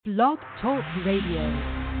Blog Talk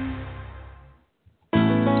Radio.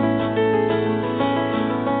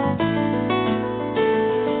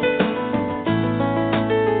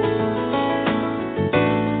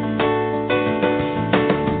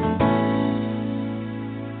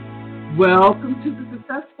 Welcome to the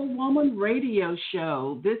Successful Woman Radio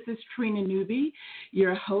Show. This is Trina Newby,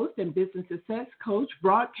 your host and business success coach,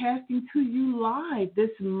 broadcasting to you live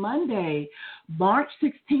this Monday, March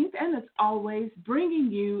 16th, and as always,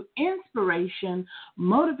 bringing you inspiration,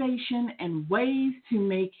 motivation, and ways to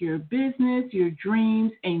make your business, your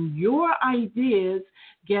dreams, and your ideas,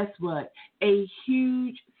 guess what, a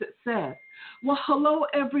huge success. Well, hello,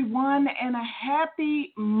 everyone, and a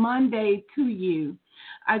happy Monday to you.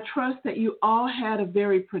 I trust that you all had a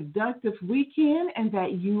very productive weekend and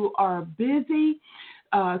that you are busy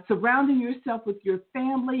surrounding yourself with your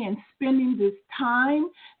family and spending this time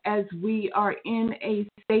as we are in a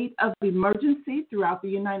state of emergency throughout the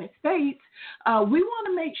United States. We want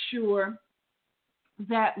to make sure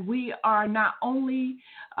that we are not only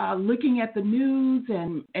looking at the news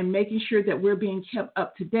and making sure that we're being kept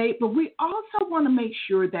up to date, but we also want to make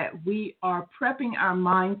sure that we are prepping our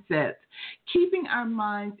mindsets, keeping our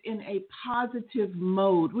minds in a positive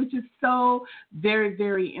mode, which is so very,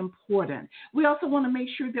 very important. We also want to make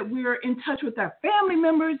sure that we're in touch with our family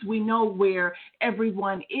members. We know where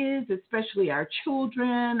everyone is, especially our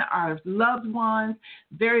children, our loved ones,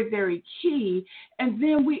 very, very key. And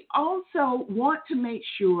then we also want to make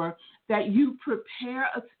sure that you prepare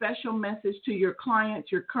a special message to your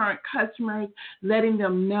clients, your current customers, letting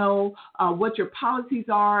them know what your policies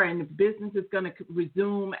are and if business is going to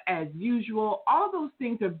resume as usual. All those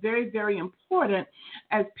things are very, very important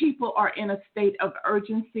as people are in a state of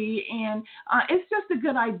urgency. And it's just a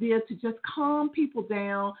good idea to just calm people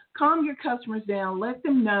down, calm your customers down, let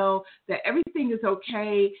them know that everything is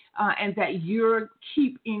okay and that you're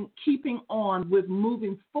keeping on with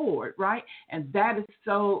moving forward, right? And that is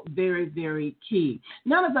so very, very key.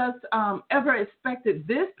 None of us ever expected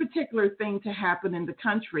this particular thing to happen in the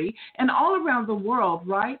country and all around the world,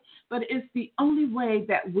 right? But it's the only way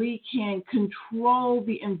that we can control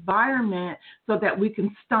the environment so that we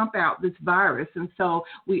can stomp out this virus. And so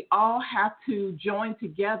we all have to join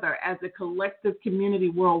together as a collective community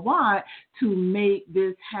worldwide to make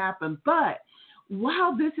this happen. But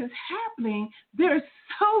while this is happening, there's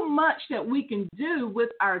so much that we can do with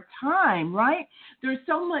our time, right? There's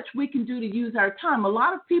so much we can do to use our time. A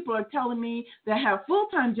lot of people are telling me that have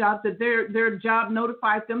full-time jobs that their job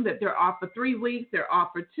notifies them that they're off for 3 weeks, they're off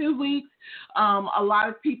for 2 weeks. A lot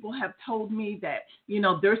of people have told me that,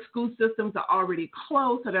 their school systems are already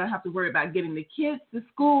closed, so they don't have to worry about getting the kids to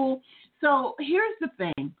school. So here's the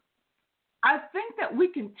thing. I think that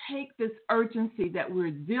we can take this urgency that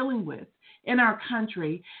we're dealing with in our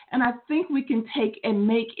country, and I think we can take and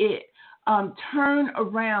make it turn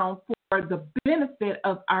around for the benefit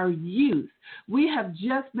of our youth. We have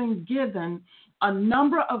just been given a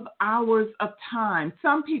number of hours of time,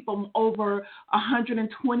 some people over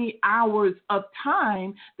 120 hours of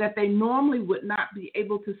time that they normally would not be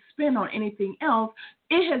able to spend on anything else.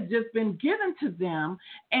 It has just been given to them,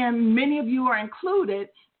 and many of you are included.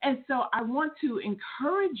 And so I want to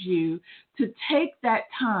encourage you to take that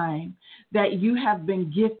time that you have been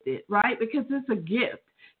gifted, right? Because it's a gift.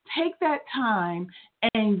 Take that time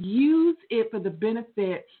and use it for the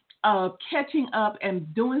benefit of catching up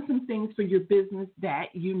and doing some things for your business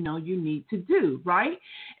that you know you need to do, right?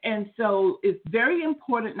 And so it's very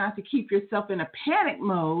important not to keep yourself in a panic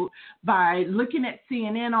mode by looking at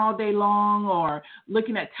CNN all day long or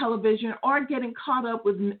looking at television or getting caught up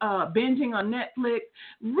with binging on Netflix.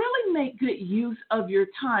 Really make good use of your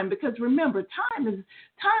time, because remember, time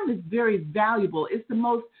is very valuable. It's the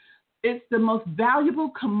most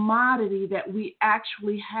valuable commodity that we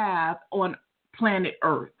actually have on planet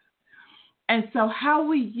Earth. And so how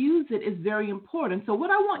we use it is very important. So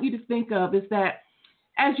what I want you to think of is that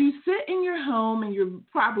as you sit in your home and you're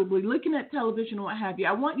probably looking at television or what have you,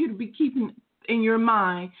 I want you to be keeping in your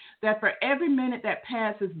mind that for every minute that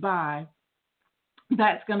passes by,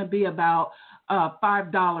 that's going to be about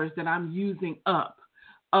 $5 that I'm using up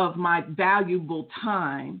of my valuable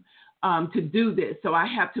time to do this. So I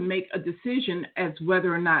have to make a decision as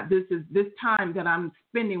whether or not this time that I'm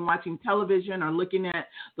spending watching television or looking at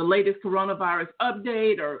the latest coronavirus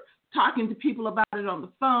update or talking to people about it on the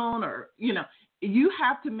phone, or, you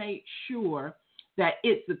have to make sure that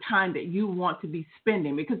it's the time that you want to be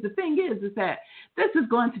spending. Because the thing is that this is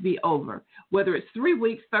going to be over, whether it's 3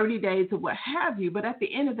 weeks, 30 days, or what have you. But at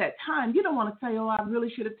the end of that time, you don't want to say, oh, I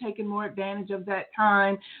really should have taken more advantage of that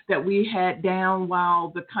time that we had down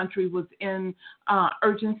while the country was in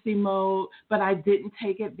urgency mode, but I didn't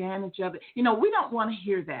take advantage of it. We don't want to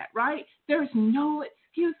hear that, right? There's no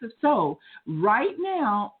excuses. So right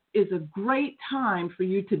now is a great time for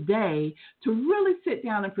you today to really sit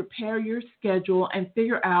down and prepare your schedule and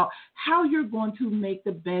figure out how you're going to make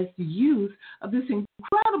the best use of this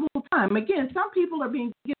incredible time. Again, some people are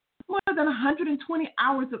being given more than 120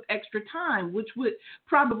 hours of extra time, which would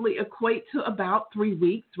probably equate to about 3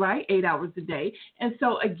 weeks, right? 8 hours a day. And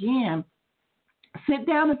so again, sit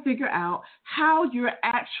down and figure out how you're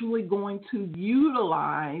actually going to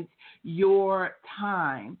utilize your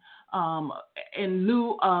time in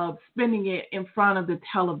lieu of spending it in front of the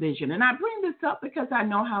television. And I bring this up because I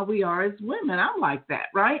know how we are as women. I'm like that,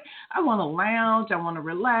 right? I want to lounge. I want to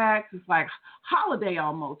relax. It's like holiday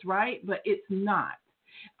almost, right? But it's not.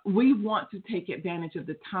 We want to take advantage of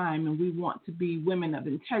the time, and we want to be women of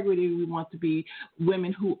integrity. We want to be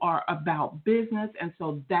women who are about business, and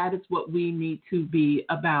so that is what we need to be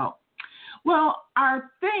about. Well, our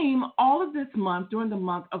theme all of this month, during the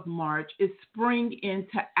month of March, is Spring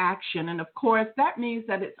into Action. And, of course, that means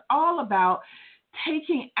that it's all about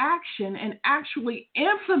taking action and actually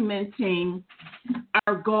implementing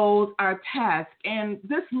our goals, our tasks. And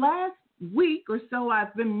this last week or so,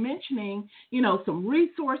 I've been mentioning, some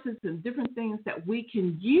resources and different things that we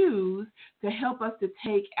can use to help us to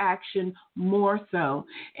take action more so.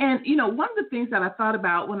 And, one of the things that I thought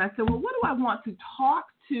about when I said, well, what do I want to talk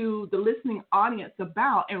to the listening audience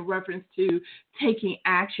about in reference to taking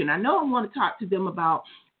action? I know I want to talk to them about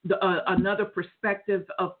another perspective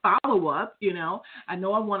of follow-up. I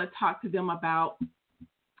know I want to talk to them about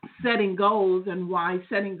setting goals and why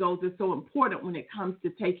setting goals is so important when it comes to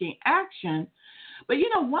taking action. But,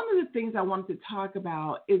 one of the things I wanted to talk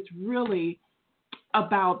about is really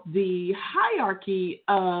about the hierarchy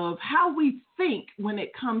of how we think when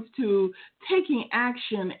it comes to taking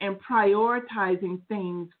action and prioritizing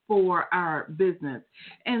things for our business.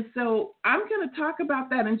 And so I'm going to talk about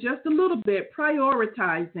that in just a little bit,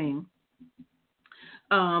 prioritizing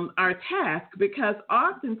our task, because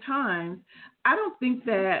oftentimes I don't think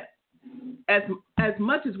that as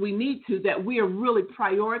much as we need to, that we are really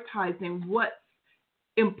prioritizing what's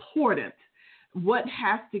important, what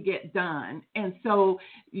has to get done. And so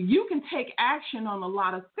you can take action on a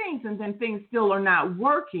lot of things and then things still are not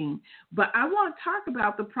working. But I want to talk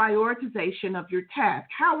about the prioritization of your task.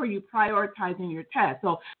 How are you prioritizing your task?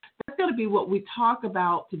 So that's going to be what we talk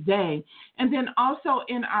about today. And then also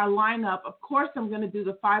in our lineup, of course, I'm going to do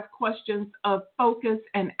the 5 questions of focus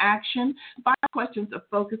and action, 5 questions of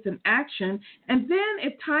focus and action. And then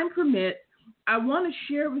if time permits, I want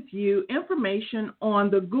to share with you information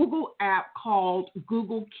on the Google app called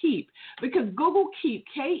Google Keep, because Google Keep,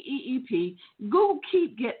 K-E-E-P, Google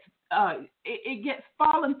Keep gets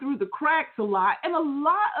fallen through the cracks a lot, and a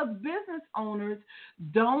lot of business owners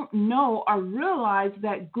don't know or realize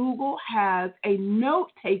that Google has a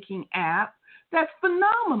note-taking app that's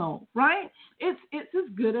phenomenal, right? It's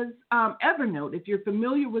as good as Evernote. If you're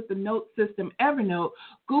familiar with the note system Evernote,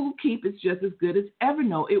 Google Keep is just as good as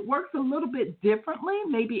Evernote. It works a little bit differently.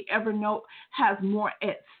 Maybe Evernote has more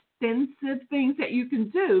extensive things that you can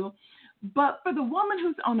do. But for the woman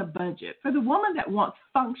who's on a budget, for the woman that wants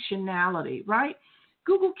functionality, right,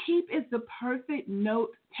 Google Keep is the perfect note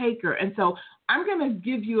taker. And so I'm going to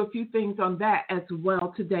give you a few things on that as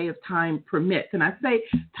well today if time permits. And I say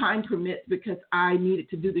time permits because I needed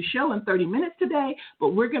to do the show in 30 minutes today,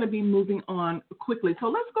 but we're going to be moving on quickly. So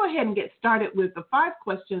let's go ahead and get started with the 5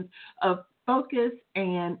 questions of focus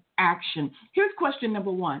and action. Here's question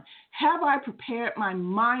number 1. Have I prepared my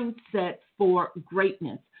mindset for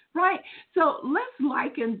greatness? Right? So let's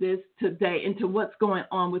liken this today into what's going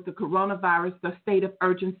on with the coronavirus, the state of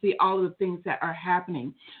urgency, all of the things that are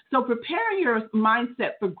happening. So preparing your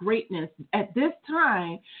mindset for greatness at this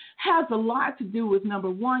time has a lot to do with, number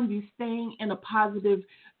 1, you staying in a positive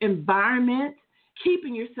environment,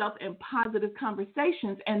 keeping yourself in positive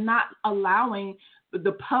conversations, and not allowing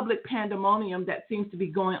the public pandemonium that seems to be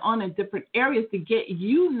going on in different areas to get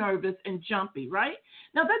you nervous and jumpy, right?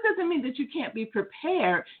 Now, that doesn't mean that you can't be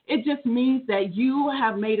prepared. It just means that you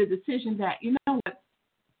have made a decision that, you know what,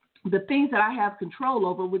 the things that I have control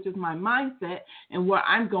over, which is my mindset and where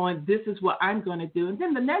I'm going, this is what I'm going to do. And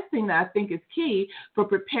then the next thing that I think is key for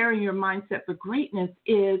preparing your mindset for greatness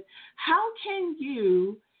is how can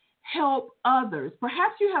you help others.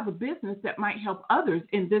 Perhaps you have a business that might help others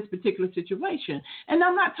in this particular situation. And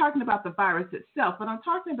I'm not talking about the virus itself, but I'm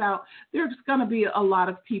talking about there's going to be a lot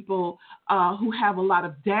of people who have a lot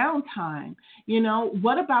of downtime.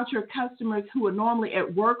 What about your customers who are normally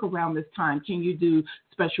at work around this time? Can you do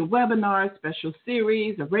special webinars, special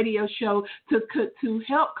series, a radio show to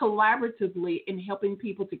help collaboratively in helping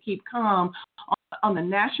people to keep calm on the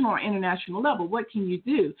national or international level? What can you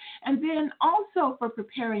do? And then also for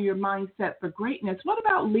preparing your mindset for greatness, what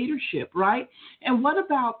about leadership, right? And what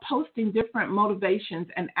about posting different motivations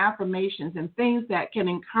and affirmations and things that can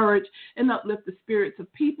encourage and uplift the spirits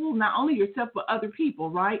of people, not only yourself, but other people,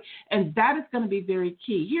 right? And that is going to be very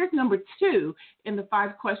key. Here's number 2 in the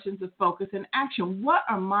 5 questions of focus and action. What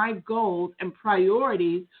are my goals and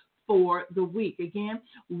priorities for the week? Again,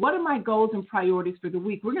 what are my goals and priorities for the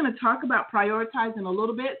week? We're going to talk about prioritizing a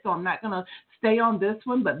little bit, so I'm not going to stay on this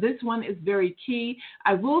one, but this one is very key.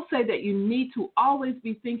 I will say that you need to always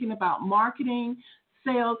be thinking about marketing,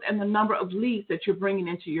 sales, and the number of leads that you're bringing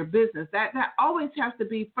into your business. That always has to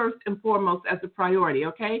be first and foremost as a priority,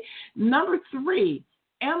 okay? Number 3,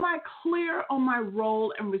 am I clear on my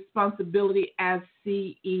role and responsibility as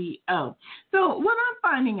CEO? So what I'm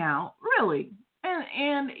finding out, really,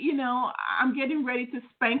 and I'm getting ready to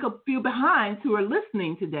spank a few behinds who are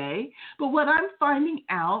listening today, but what I'm finding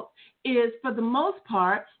out is, for the most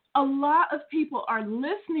part, a lot of people are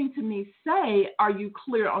listening to me say, are you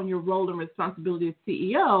clear on your role and responsibility as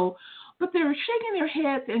CEO? But they're shaking their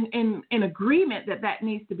heads in agreement that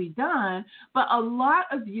needs to be done. But a lot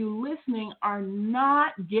of you listening are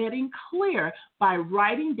not getting clear by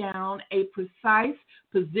writing down a precise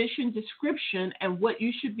position description and what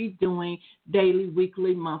you should be doing daily,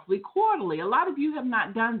 weekly, monthly, quarterly. A lot of you have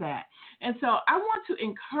not done that. And so I want to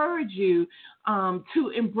encourage you to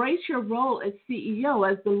embrace your role as CEO,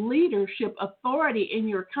 as the leadership authority in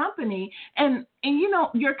your company. And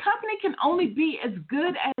your company can only be as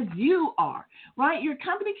good as you are, right? Your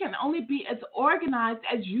company can only be as organized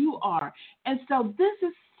as you are. And so this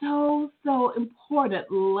is so, so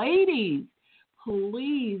important. Ladies,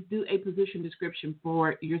 please do a position description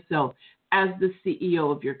for yourself as the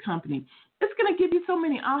CEO of your company. It's going to give you so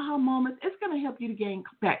many aha moments. It's going to help you to gain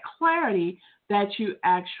that clarity that you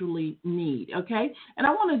actually need, okay? And I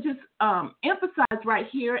want to just emphasize right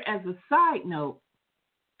here as a side note,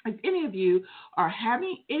 if any of you are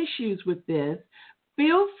having issues with this,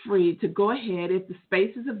 feel free to go ahead, if the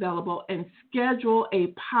space is available, and schedule a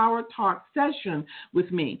Power Talk session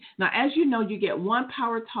with me. Now, as you know, you get one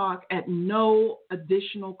Power Talk at no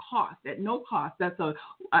additional cost. At no cost. That's a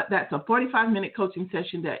 45-minute coaching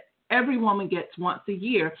session that every woman gets once a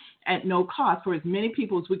year at no cost for as many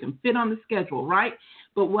people as we can fit on the schedule, right?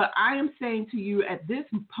 But what I am saying to you at this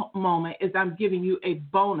moment is I'm giving you a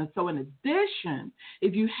bonus. So in addition,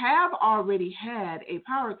 if you have already had a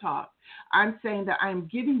Power Talk, I'm saying that I'm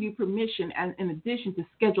giving you permission, and in addition, to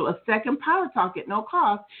schedule a second Power Talk at no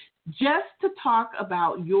cost, just to talk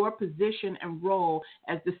about your position and role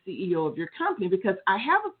as the CEO of your company, because I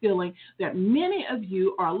have a feeling that many of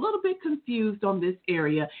you are a little bit confused on this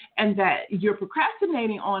area and that you're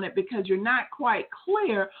procrastinating on it because you're not quite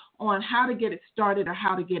clear on how to get it started or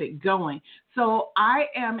how to get it going. So I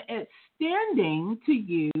am extending to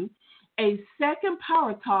you a second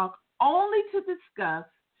Power Talk only to discuss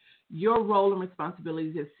your role and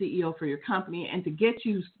responsibilities as CEO for your company and to get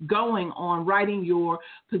you going on writing your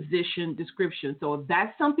position description. So if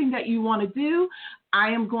that's something that you want to do,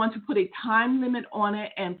 I am going to put a time limit on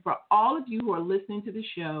it. And for all of you who are listening to the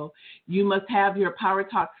show, you must have your Power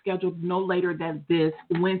Talk scheduled no later than this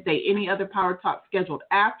Wednesday. Any other Power Talk scheduled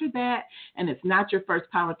after that, and it's not your first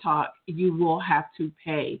Power Talk, you will have to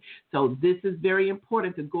pay. So this is very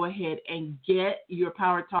important to go ahead and get your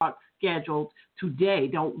Power Talk scheduled today.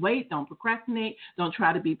 Don't wait. Don't procrastinate. Don't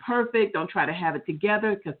try to be perfect. Don't try to have it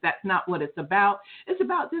together, because that's not what it's about. It's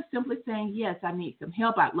about just simply saying, yes, I need some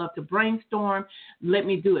help. I'd love to brainstorm. Let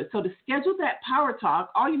me do it. So to schedule that Power Talk,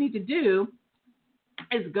 all you need to do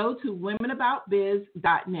is go to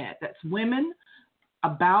womenaboutbiz.net. That's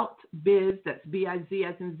womenaboutbiz, that's B-I-Z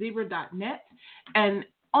as in zebra.net. And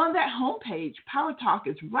on that homepage, Power Talk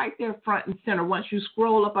is right there front and center. Once you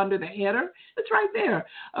scroll up under the header, it's right there,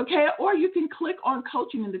 okay? Or you can click on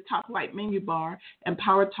coaching in the top right menu bar, and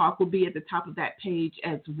Power Talk will be at the top of that page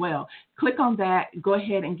as well. Click on that. Go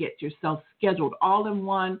ahead and get yourself scheduled all in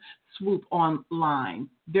one swoop online.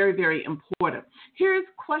 Very, very important. Here's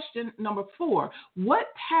question number 4. What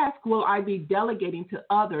task will I be delegating to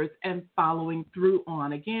others and following through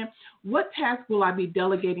on? Again, what task will I be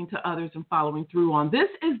delegating to others and following through on? This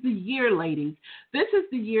is the year, ladies. This is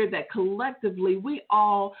the year that collectively we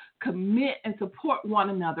all commit and support one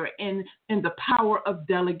another in the power of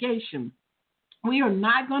delegation. We are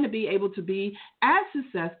not going to be able to be as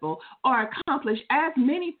successful or accomplish as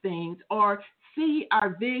many things or see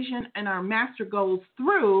our vision and our master goals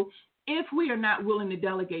through if we are not willing to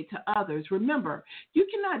delegate to others. Remember, you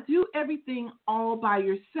cannot do everything all by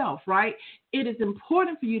yourself, right? It is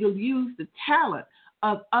important for you to use the talent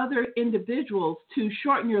of other individuals to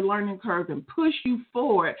shorten your learning curve and push you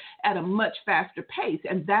forward at a much faster pace.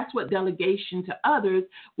 And that's what delegation to others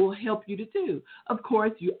will help you to do. Of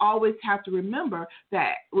course, you always have to remember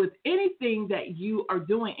that with anything that you are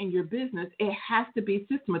doing in your business, it has to be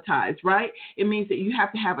systematized, right? It means that you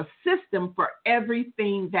have to have a system for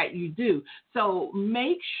everything that you do. So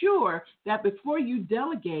make sure that before you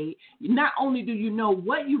delegate, not only do you know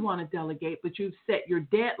what you want to delegate, but you've set your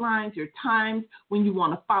deadlines, your times, when you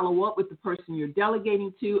want to follow up with the person you're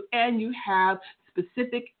delegating to, and you have a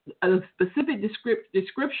specific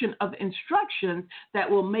description of instructions that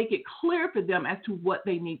will make it clear for them as to what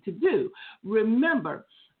they need to do. Remember,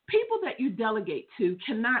 people that you delegate to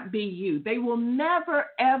cannot be you. They will never,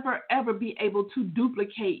 ever, ever be able to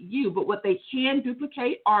duplicate you, but what they can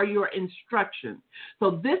duplicate are your instructions.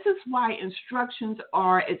 So this is why instructions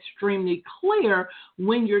are extremely clear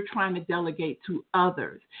when you're trying to delegate to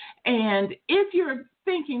others. And if you're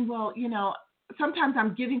thinking, well, sometimes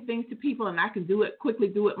I'm giving things to people and I can quickly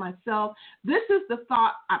do it myself, this is the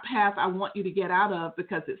thought path I want you to get out of,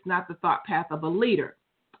 because it's not the thought path of a leader.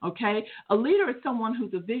 Okay? A leader is someone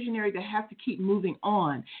who's a visionary that has to keep moving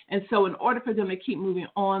on. And so in order for them to keep moving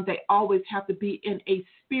on, they always have to be in a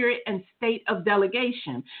spirit and state of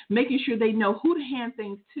delegation, making sure they know who to hand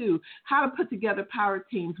things to, how to put together power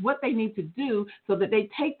teams, what they need to do so that they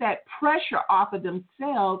take that pressure off of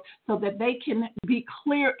themselves so that they can be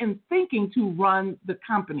clear in thinking to run the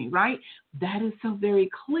company, right? That is so very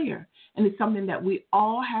clear. And it's something that we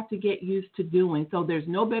all have to get used to doing. So there's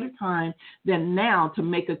no better time than now to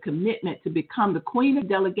make a commitment to become the queen of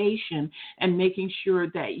delegation and making sure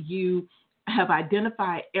that you have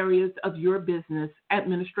identified areas of your business,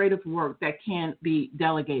 administrative work that can be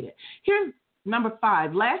delegated. Here's number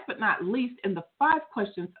 5, last but not least, in the 5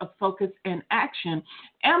 questions of focus and action.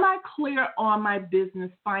 Am I clear on my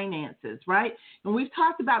business finances, right? And we've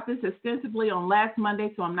talked about this extensively on last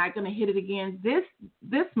Monday, so I'm not going to hit it again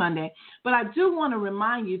this Monday. But I do want to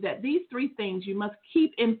remind you that these 3 things you must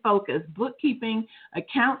keep in focus: bookkeeping,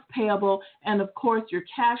 accounts payable, and of course your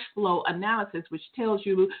cash flow analysis, which tells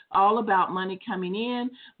you all about money coming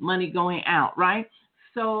in, money going out, right?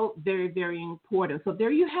 So very, very important. So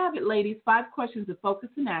there you have it, ladies, 5 questions of focus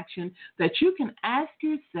and action that you can ask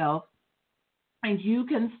yourself, and you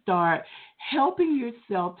can start helping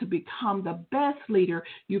yourself to become the best leader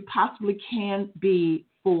you possibly can be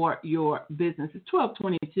for your business. It's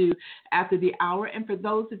 12:22 after the hour. And for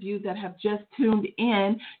those of you that have just tuned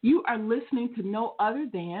in, you are listening to no other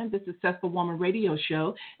than the Successful Woman Radio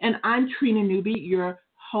Show. And I'm Trina Newby, your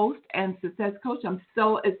host and success coach. I'm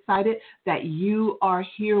so excited that you are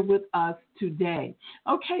here with us today.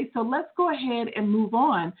 Okay, so let's go ahead and move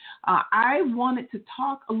on. I wanted to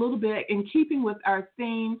talk a little bit, in keeping with our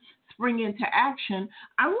theme, Spring into Action.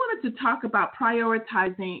 I wanted to talk about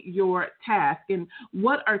prioritizing your task and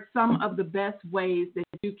what are some of the best ways that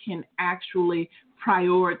you can actually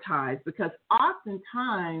prioritize, because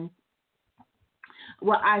oftentimes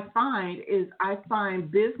what I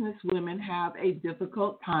find business women have a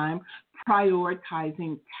difficult time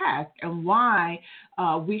prioritizing tasks, and why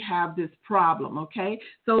we have this problem, okay?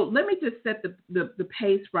 So let me just set the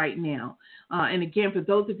pace right now. And again, for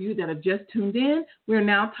those of you that have just tuned in, we're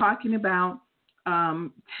now talking about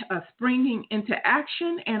springing into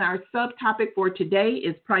action, and our subtopic for today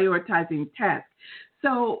is prioritizing tasks.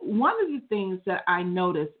 So one of the things that I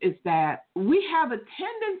notice is that we have a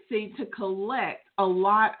tendency to collect a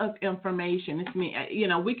lot of information.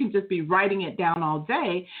 We can just be writing it down all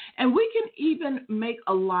day, and we can even make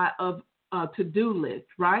a lot of to-do lists,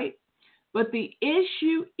 right? But the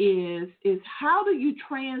issue is how do you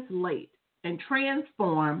translate and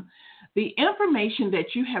transform the information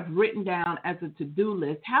that you have written down as a to-do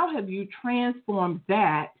list? How have you transformed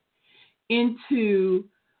that into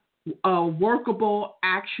a workable,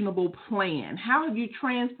 actionable plan? How have you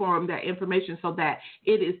transformed that information so that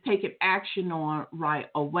it is taken action on right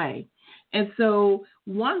away? And so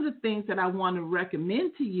one of the things that I want to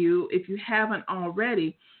recommend to you, if you haven't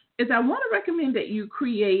already, is I want to recommend that you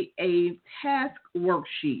create a task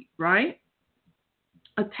worksheet, right?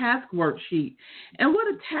 A task worksheet. And what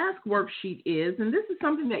a task worksheet is, and this is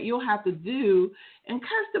something that you'll have to do and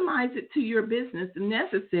customize it to your business if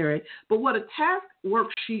necessary. But what a task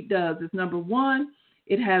worksheet does is, number one,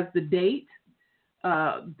 it has the date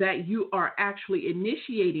that you are actually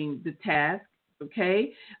initiating the task,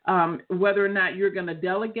 okay? Whether or not you're going to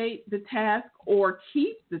delegate the task or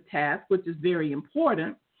keep the task, which is very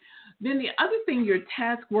important. Then the other thing your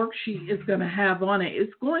task worksheet is going to have on it is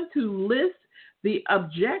going to list the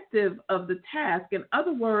objective of the task. In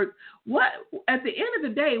other words, what at the end of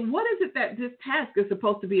the day, what is it that this task is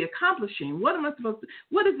supposed to be accomplishing? What am I supposed to?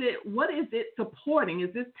 What is it supporting?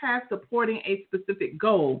 Is this task supporting a specific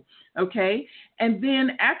goal? Okay, and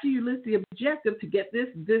then after you list the objective to get this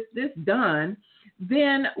done,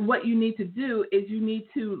 then what you need to do is you need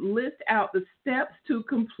to list out the steps to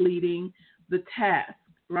completing the task,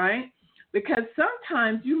 right? Because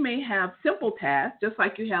sometimes you may have simple tasks, just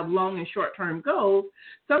like you have long and short-term goals.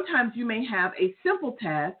 Sometimes you may have a simple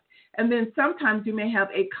task, and then sometimes you may have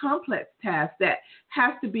a complex task that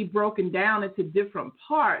has to be broken down into different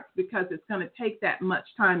parts because it's going to take that much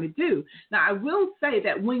time to do. Now, I will say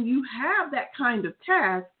that when you have that kind of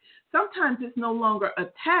task, sometimes it's no longer a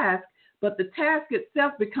task, but the task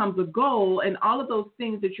itself becomes a goal, and all of those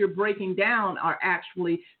things that you're breaking down are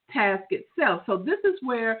actually task itself. So this is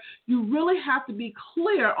where you really have to be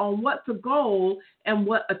clear on what's a goal and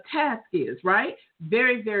what a task is, right?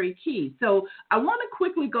 Very, very key. So I want to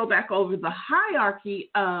quickly go back over the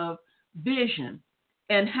hierarchy of vision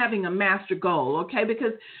and having a master goal, okay?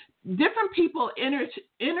 Because different people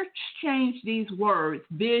interchange these words,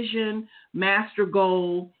 vision, master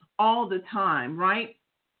goal, all the time, right?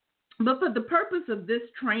 But for the purpose of this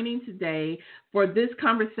training today, for this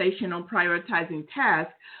conversation on prioritizing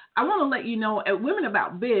tasks, I want to let you know at Women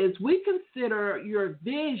About Biz, we consider your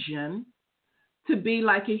vision to be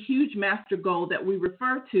like a huge master goal that we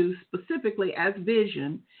refer to specifically as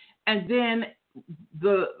vision. And then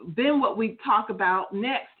what we talk about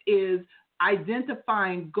next is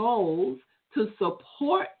identifying goals to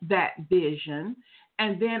support that vision,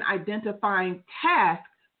 and then identifying tasks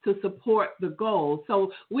to support the goal.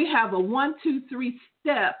 So we have a 1, 2, 3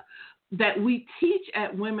 step that we teach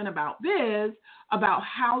at Women About Biz about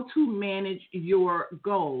how to manage your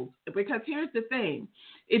goals. Because here's the thing,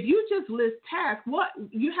 if you just list tasks, what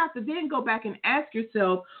you have to then go back and ask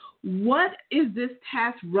yourself, what is this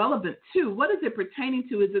task relevant to? What is it pertaining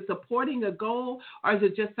to? Is it supporting a goal, or is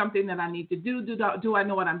it just something that I need to do? Do I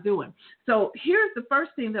know what I'm doing? So here's the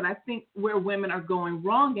first thing that I think where women are going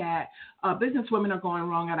wrong at, business women are going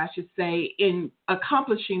wrong at, I should say, in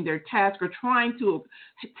accomplishing their task or trying to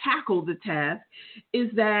tackle the task,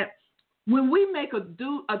 is that when we make a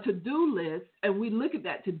to-do list and we look at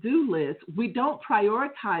that to-do list, we don't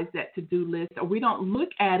prioritize that to-do list, or we don't look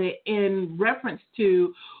at it in reference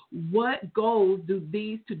to what goals do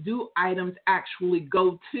these to-do items actually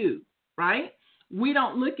go to, right? We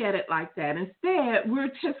don't look at it like that. Instead, we're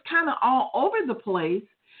just kind of all over the place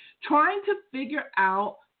trying to figure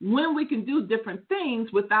out when we can do different things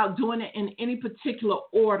without doing it in any particular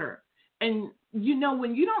order. And, you know,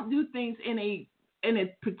 when you don't do things in a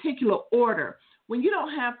particular order, when you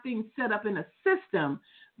don't have things set up in a system,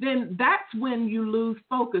 then that's when you lose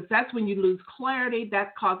focus. That's when you lose clarity.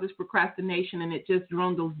 That causes procrastination, and it just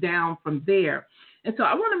dwindles down from there. And so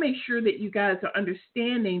I want to make sure that you guys are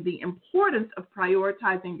understanding the importance of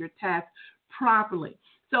prioritizing your tasks properly.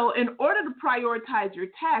 So in order to prioritize your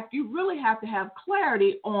task, you really have to have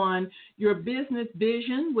clarity on your business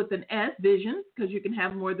vision with an S, vision, because you can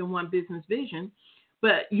have more than one business vision.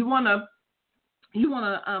 But you want to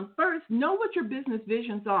first know what your business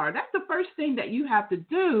visions are. That's the first thing that you have to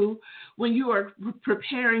do when you are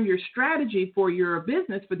preparing your strategy for your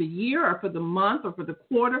business for the year or for the month or for the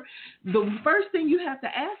quarter. The first thing you have to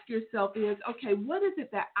ask yourself is, okay, what is it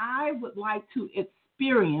that I would like to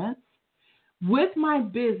experience with my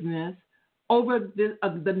business over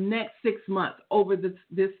the next 6 months, over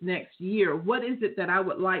this next year? What is it that I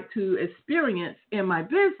would like to experience in my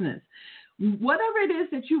business? Whatever it is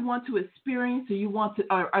that you want to experience or you want to,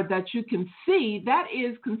 or that you can see, that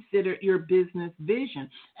is considered your business vision.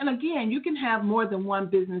 And again, you can have more than one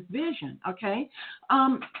business vision, okay?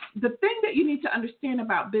 The thing that you need to understand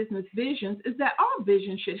about business visions is that all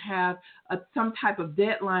visions should have some type of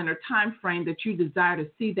deadline or time frame that you desire to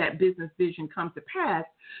see that business vision come to pass,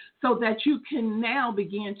 so that you can now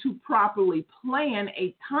begin to properly plan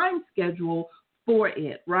a time schedule for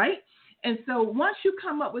it, right? And so once you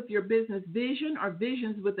come up with your business vision or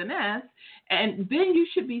visions with an S, and then you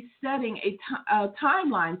should be setting a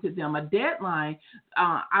timeline to them, a deadline.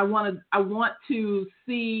 I want to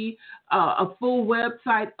see a full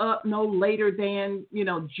website up no later than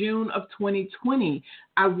June of 2020.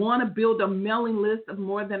 I want to build a mailing list of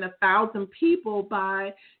more than 1,000 people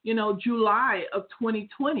by July of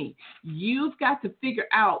 2020. You've got to figure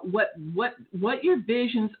out what your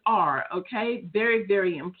visions are. Okay, very,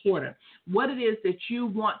 very important. What it is that you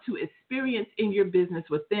want to experience in your business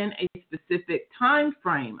within a specific time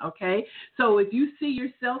frame. Okay, so if you see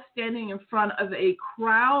yourself standing in front of a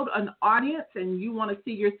crowd, an audience, and you want to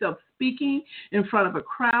see yourself speaking in front of a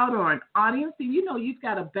crowd or an audience, then you've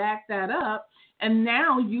got to back that up. And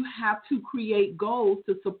now you have to create goals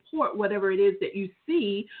to support whatever it is that you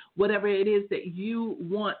see, whatever it is that you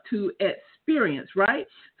want to experience, right?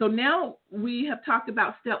 So now we have talked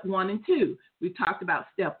about step 1 and 2. We've talked about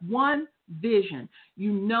step 1, vision.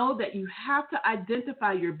 You know that you have to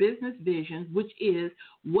identify your business vision, which is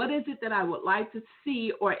what is it that I would like to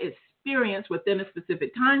see or experience within a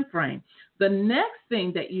specific time frame. The next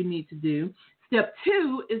thing that you need to do, step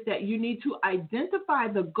 2, is that you need to identify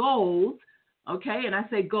the goals. Okay, and I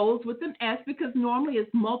say goals with an S because normally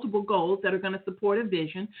it's multiple goals that are going to support a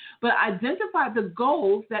vision, but identify the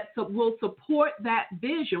goals that will support that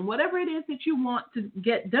vision, whatever it is that you want to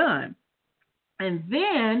get done. And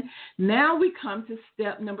then now we come to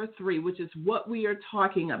step number 3, which is what we are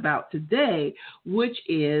talking about today, which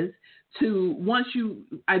is to, once you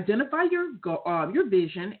identify your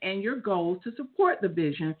vision and your goals to support the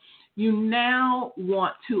vision, you now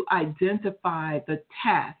want to identify the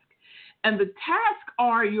task. And the tasks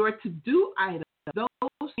are your to-do items,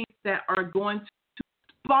 those things that are going to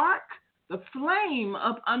spark the flame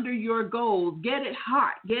up under your goals, get it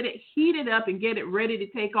hot, get it heated up, and get it ready to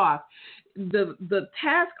take off. The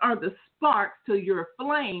tasks are the sparks to your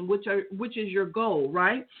flame, which is your goal,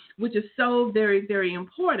 right? Which is so very, very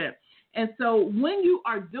important. And so when you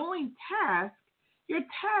are doing tasks, your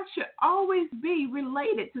task should always be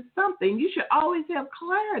related to something. You should always have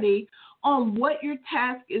clarity on what your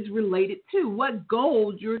task is related to, what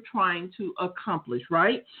goals you're trying to accomplish,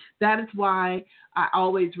 right? That is why I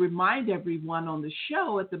always remind everyone on the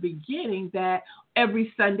show at the beginning that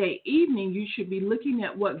every Sunday evening you should be looking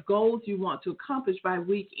at what goals you want to accomplish by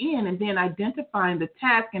week end and then identifying the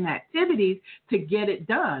tasks and activities to get it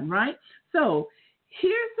done, right? So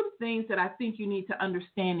here's some things that I think you need to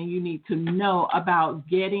understand and you need to know about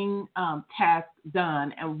getting tasks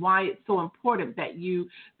done and why it's so important that you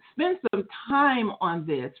spend some time on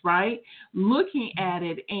this, right? Looking at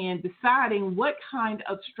it and deciding what kind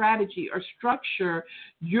of strategy or structure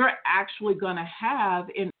you're actually going to have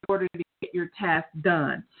in order to get your task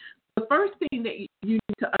done. The first thing that you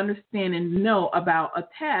need to understand and know about a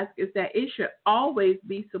task is that it should always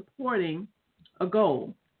be supporting a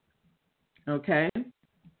goal. Okay?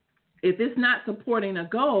 If it's not supporting a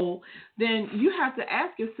goal, then you have to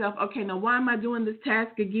ask yourself, okay, now why am I doing this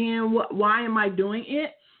task again? Why am I doing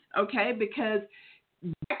it? Okay, because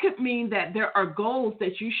that could mean that there are goals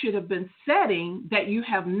that you should have been setting that you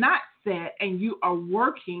have not set and you are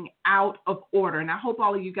working out of order. And I hope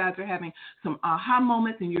all of you guys are having some aha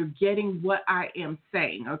moments and you're getting what I am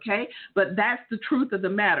saying, okay? But that's the truth of the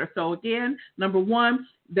matter. So again, number 1,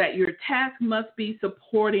 that your task must be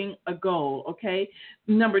supporting a goal, okay?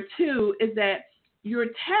 Number 2 is that your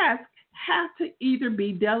tasks have to either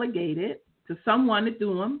be delegated to someone to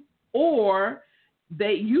do them or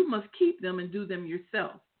you must keep them and do them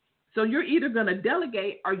yourself. So you're either going to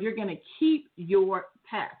delegate or you're going to keep your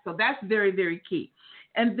task. So that's very, very key.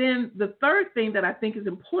 And then the third thing that I think is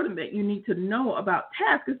important that you need to know about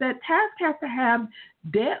tasks is that tasks have to have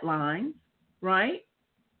deadlines, right?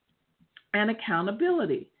 And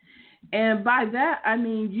accountability. And by that, I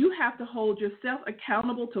mean you have to hold yourself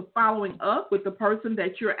accountable to following up with the person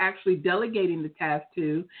that you're actually delegating the task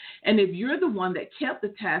to. And if you're the one that kept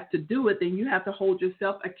the task to do it, then you have to hold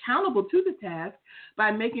yourself accountable to the task by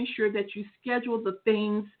making sure that you schedule the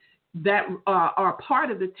things that are part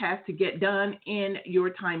of the task to get done in your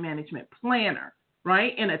time management planner,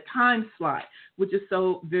 right? In a time slot, which is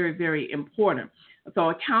so very, very important.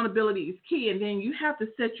 So accountability is key. And then you have to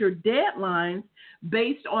set your deadlines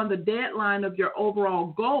based on the deadline of your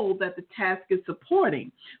overall goal that the task is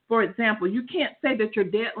supporting. For example, you can't say that your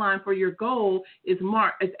deadline for your goal is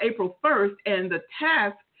April 1st and the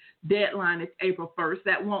task deadline is April 1st.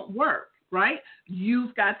 That won't work, right?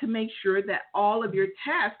 You've got to make sure that all of your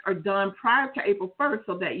tasks are done prior to April 1st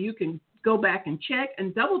so that you can go back and check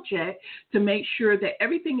and double check to make sure that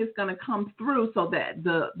everything is going to come through so that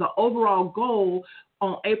the overall goal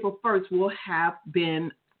on April 1st will have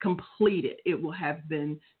been completed. It will have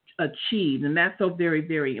been achieved. And that's so very,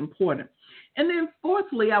 very important. And then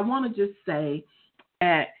fourthly, I want to just say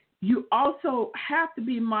that you also have to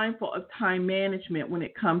be mindful of time management when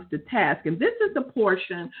it comes to tasks. And this is the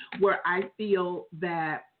portion where I feel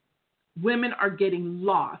that women are getting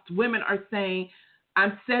lost. Women are saying,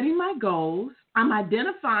 I'm setting my goals, I'm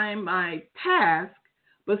identifying my tasks,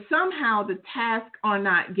 but somehow the tasks are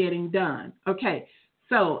not getting done. Okay,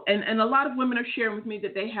 so, and a lot of women are sharing with me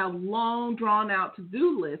that they have long, drawn-out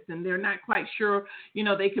to-do lists, and they're not quite sure,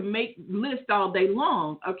 they can make lists all day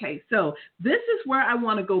long. Okay, so this is where I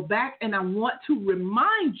want to go back, and I want to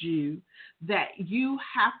remind you that you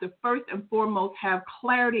have to first and foremost have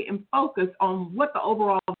clarity and focus on what the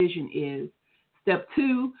overall vision is. Step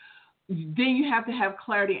 2, then you have to have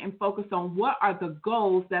clarity and focus on what are the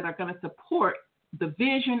goals that are going to support the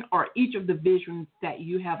vision or each of the visions that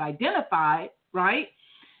you have identified, right?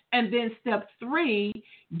 And then step 3,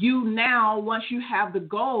 you now, once you have the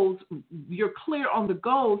goals, you're clear on the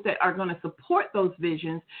goals that are going to support those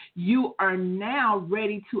visions, you are now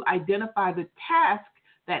ready to identify the tasks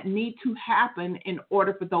that need to happen in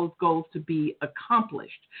order for those goals to be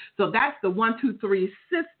accomplished. So that's the 1, 2, 3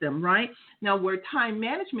 system, right? Now, where time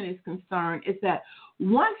management is concerned is that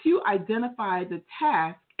once you identify the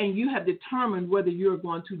task and you have determined whether you're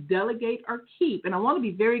going to delegate or keep, and I want to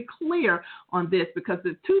be very clear on this because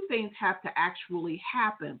the two things have to actually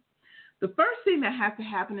happen. The first thing that has to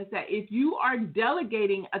happen is that if you are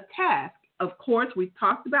delegating a task, of course, we've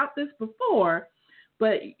talked about this before,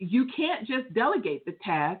 but you can't just delegate the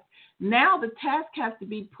task. Now the task has to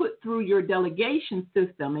be put through your delegation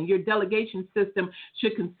system, and your delegation system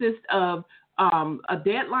should consist of a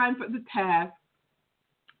deadline for the task.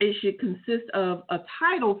 It should consist of a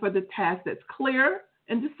title for the task that's clear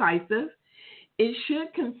and decisive. It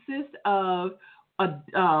should consist of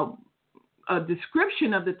a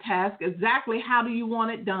description of the task, exactly how do you want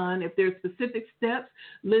it done. If there's specific steps,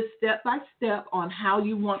 list step by step on how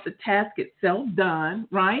you want the task itself done,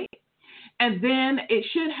 right? And then it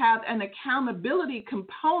should have an accountability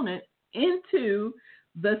component into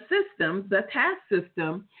the system, the task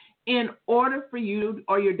system, in order for you,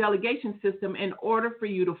 or your delegation system, in order for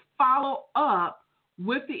you to follow up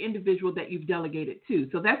with the individual that you've delegated to.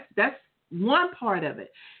 So that's one part of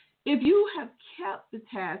it. If you have kept the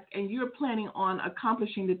task and you're planning on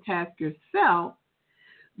accomplishing the task yourself,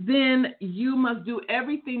 then you must do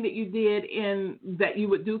everything that you did that you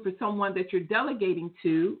would do for someone that you're delegating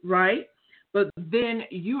to, right? But then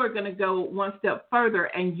you are going to go one step further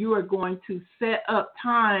and you are going to set up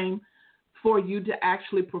time for you to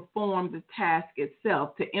actually perform the task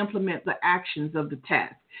itself, to implement the actions of the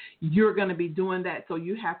task. You're going to be doing that, so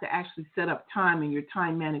you have to actually set up time in your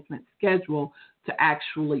time management schedule to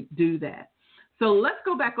actually do that. So let's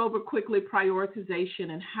go back over quickly prioritization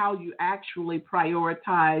and how you actually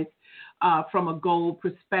prioritize from a goal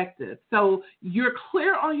perspective. So you're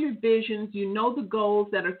clear on your visions. You know the goals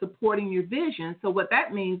that are supporting your vision. So what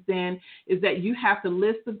that means then is that you have to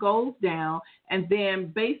list the goals down, and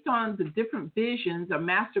then based on the different visions or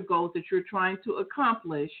master goals that you're trying to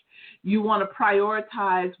accomplish, you want to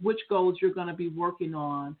prioritize which goals you're going to be working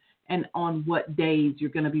on and on what days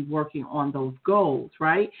you're going to be working on those goals,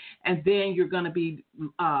 right? And then you're going to be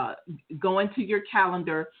going to your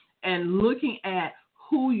calendar and looking at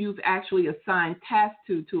who you've actually assigned tasks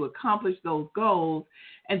to accomplish those goals.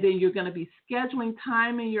 And then you're going to be scheduling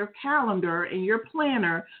time in your calendar, in your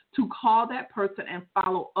planner, to call that person and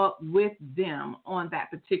follow up with them on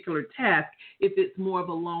that particular task, if it's more of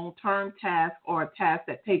a long-term task or a task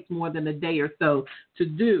that takes more than a day or so to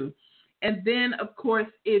do. And then, of course,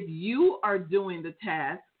 if you are doing the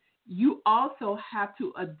task, you also have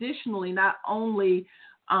to additionally not only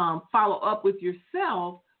follow up with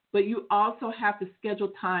yourself, but you also have to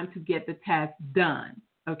schedule time to get the task done,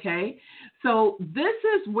 okay? So this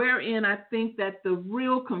is wherein I think that the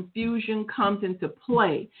real confusion comes into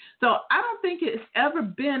play. So I don't think it's ever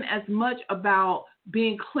been as much about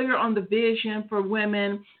being clear on the vision for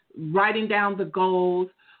women, writing down the goals,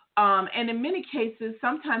 and in many cases,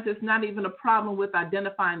 sometimes it's not even a problem with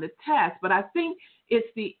identifying the task, but I think it's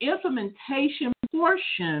the implementation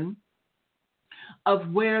portion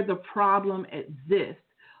of where the problem exists.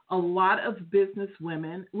 A lot of business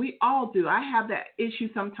women, we all do, I have that issue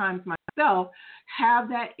sometimes myself, have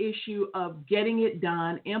that issue of getting it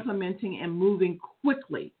done, implementing and moving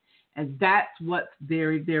quickly. And that's what's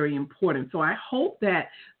very, very important. So I hope that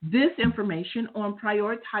this information on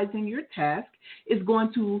prioritizing your task is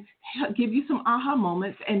going to give you some aha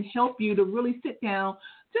moments and help you to really sit down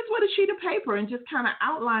just with a sheet of paper and just kind of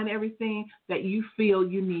outline everything that you feel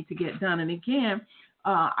you need to get done. And again,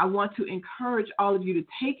 I want to encourage all of you to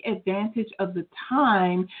take advantage of the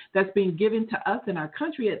time that's being given to us in our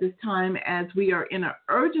country at this time, as we are in an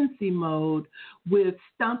urgency mode with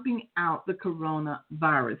stomping out the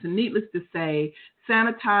coronavirus. And needless to say,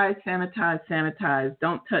 sanitize, sanitize, sanitize.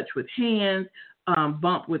 Don't touch with hands.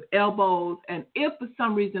 Bump with elbows. And if for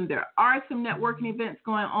some reason there are some networking events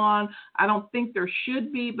going on, I don't think there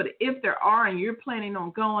should be, but if there are and you're planning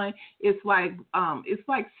on going, it's like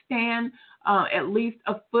stand at least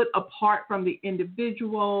a foot apart from the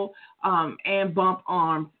individual, and bump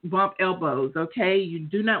arms, bump elbows. Okay, you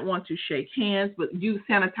do not want to shake hands, but use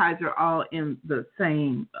sanitizer all in the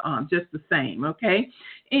same, just the same. Okay,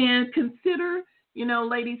 and consider.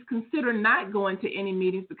 Ladies, consider not going to any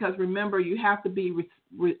meetings, because remember, you have to be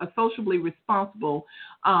socially responsible,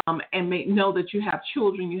 and know that you have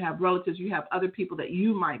children, you have relatives, you have other people that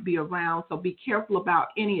you might be around. So be careful about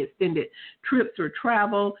any extended trips or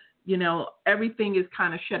travel. Everything is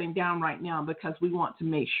kind of shutting down right now because we want to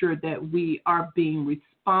make sure that we are being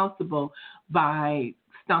responsible by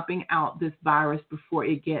stomping out this virus before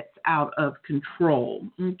it gets out of control.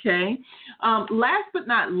 Okay. Last but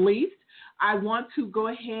not least, I want to go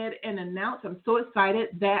ahead and announce, I'm so excited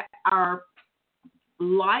that our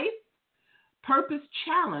Life Purpose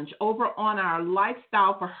Challenge over on our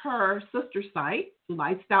Lifestyle for Her sister site,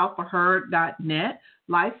 lifestyleforher.net,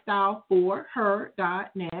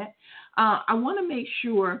 lifestyleforher.net. I want to make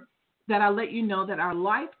sure that I let you know that our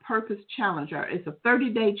Life Purpose Challenge is a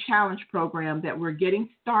 30-day challenge program that we're getting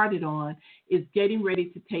started on, is getting ready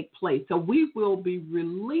to take place. So we will be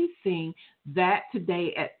releasing that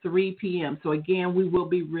today at 3 p.m. So again, we will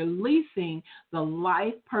be releasing the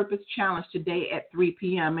Life Purpose Challenge today at 3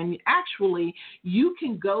 p.m. And actually, you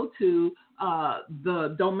can go to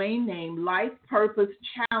the domain name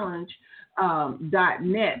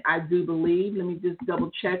lifepurposechallenge.net, I do believe. Let me just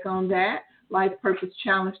double check on that.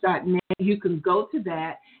 lifepurposechallenge.net. You can go to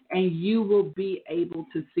that and you will be able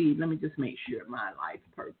to see. Let me just make sure. My Life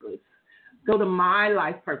Purpose. Go to My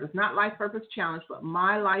Life Purpose, not Life Purpose Challenge, but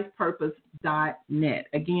mylifepurpose.net.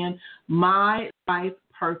 Again,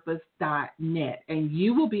 mylifepurpose.net. And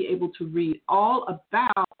you will be able to read all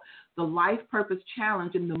about the Life Purpose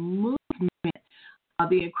Challenge and the movement,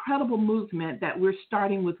 the incredible movement that we're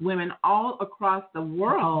starting with women all across the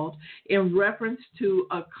world in reference to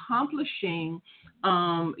accomplishing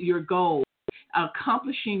your goals,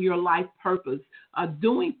 accomplishing your life purpose,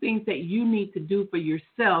 doing things that you need to do for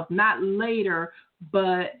yourself, not later,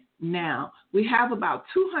 but now. We have about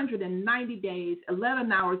 290 days,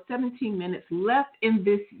 11 hours, 17 minutes left in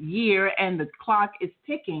this year, and the clock is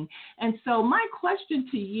ticking. And so my question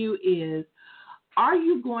to you is, are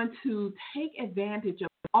you going to take advantage of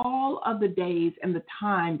all of the days and the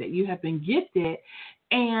time that you have been gifted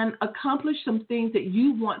and accomplish some things that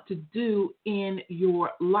you want to do in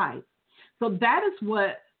your life? So that is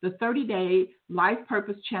what the 30-day Life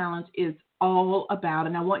Purpose Challenge is all about.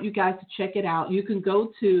 And I want you guys to check it out. You can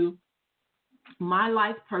go to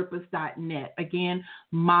mylifepurpose.net. Again,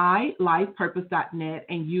 mylifepurpose.net,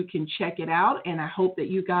 and you can check it out. And I hope that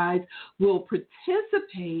you guys will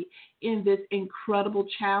participate in this incredible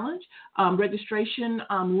challenge. Registration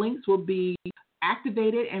links will be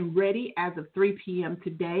activated and ready as of 3 p.m.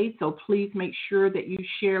 today. So please make sure that you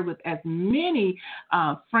share with as many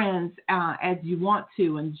friends as you want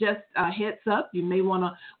to. And just a heads up, you may want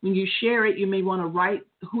to, when you share it, you may want to write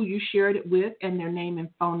who you shared it with and their name and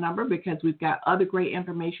phone number, because we've got other great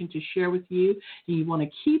information to share with you, and you want to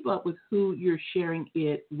keep up with who you're sharing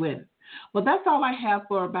it with. Well, that's all I have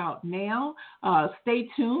for about now. Stay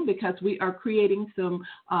tuned, because we are creating some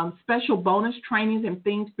special bonus trainings and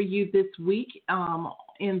things for you this week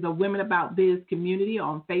in the Women About Biz community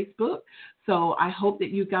on Facebook. So I hope that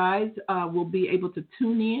you guys will be able to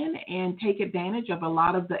tune in and take advantage of a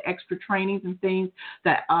lot of the extra trainings and things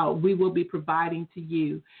that we will be providing to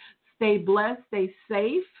you. Stay blessed, stay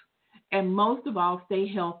safe, and most of all, stay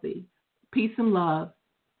healthy. Peace and love.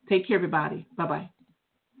 Take care, everybody. Bye-bye.